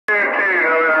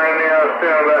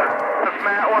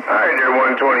Alright there,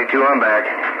 122, I'm back.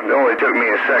 It only took me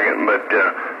a second, but,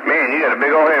 man, you got a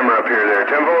big old hammer up here there.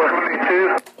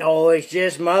 10-4, 22? Oh, it's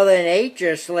just Mother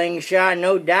Nature, Slingshot,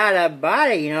 no doubt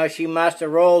about it. You know, she must have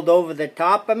rolled over the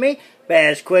top of me, but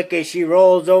as quick as she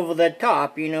rolls over the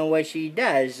top, you know what she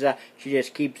does. She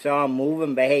just keeps on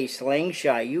moving. But hey,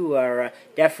 Slingshot, you are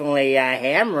definitely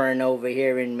hammering over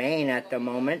here in Maine at the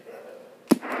moment.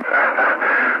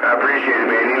 I appreciate it,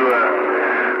 man.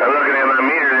 I'm looking at my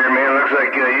meter there, man. Looks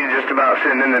like you're just about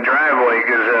sitting in the driveway,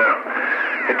 because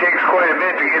it takes quite a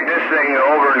bit to get this thing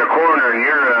over in the corner, and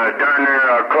you're darn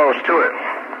near close to it.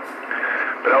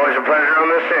 But always a pleasure on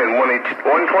this end.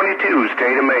 122,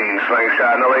 State of Maine.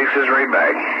 Slingshot in the Lakes is right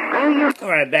back.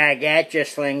 Right back at you,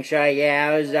 Slingshot.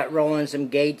 Yeah, I was rolling some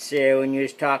gates there when you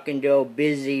was talking to old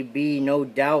Busy Bee, no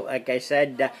doubt. Like I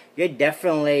said, you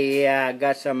definitely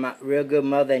got some real good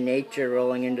Mother Nature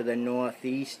rolling into the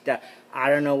Northeast. I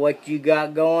don't know what you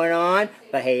got going on,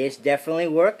 but hey, it's definitely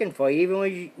working for you.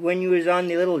 Even when you was on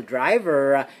the little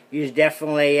driver, you was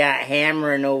definitely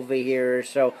hammering over here.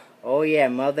 So, oh yeah,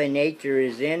 Mother Nature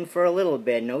is in for a little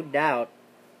bit, no doubt.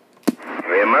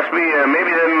 It must be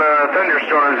maybe them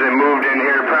thunderstorms that moved in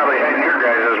here, probably heading your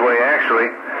guys' way,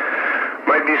 actually.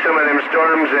 Might be some of them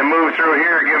storms that moved through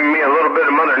here giving me a little bit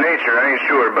of Mother Nature, I ain't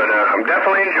sure, but I'm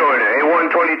definitely enjoying it. Hey,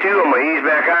 122, I'm going to ease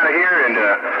back out of here and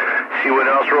see what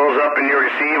else rolls up in your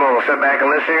receive. I'm going to sit back and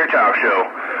listen to your talk show.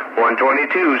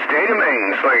 122, State of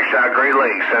Maine, Slingshot, Great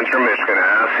Lakes, Central Michigan.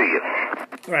 I'll see you.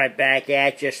 Right back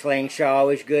at you, Slingshot.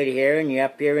 Always good hearing you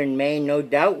up here in Maine, no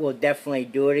doubt. We'll definitely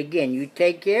do it again. You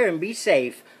take care and be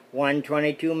safe.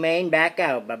 122 Maine, back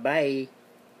out. Bye-bye.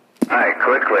 All right,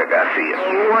 click, I see you.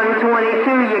 122,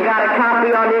 you got a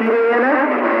copy on Indiana?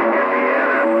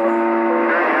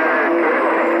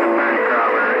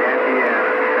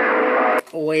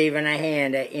 Waving a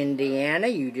hand at Indiana,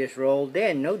 you just rolled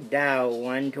in, no doubt.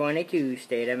 122,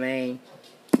 State of Maine.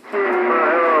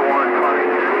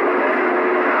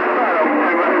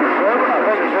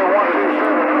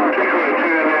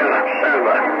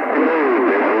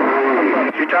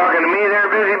 You talking to me there,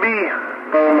 Busy Bee?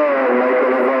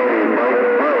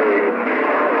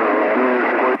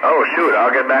 Oh, shoot,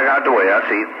 I'll get back out the way, I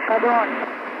see.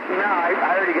 No, I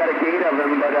already got a gate of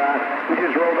him, but he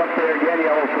just rolled up there again,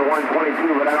 yellow for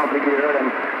 122, but I don't think you heard him.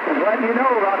 Just letting you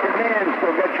know about the man,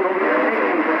 still got you over there.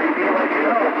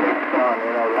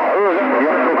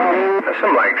 That's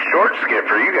some, like, short skip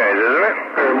for you guys, isn't it?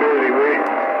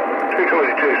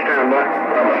 222, stand by.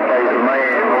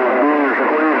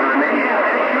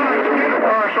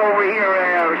 Horse over here,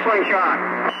 Slingshot.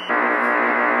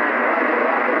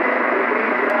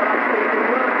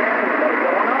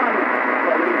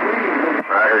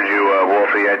 I heard you,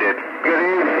 Wolfie, I did. Good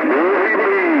evening. Wolfie.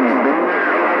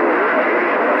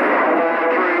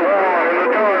 3-1 in the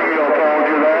target, I told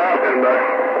you that. Stand by.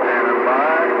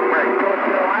 North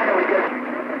Carolina, we get...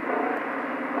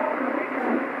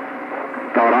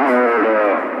 Thought I heard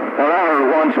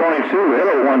 122.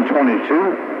 Hello,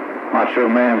 122. Macho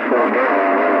Man for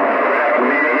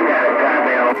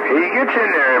He gets in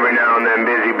there every now and then,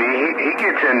 Busy Bee. He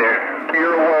gets in there.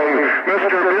 Your way,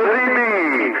 Mr.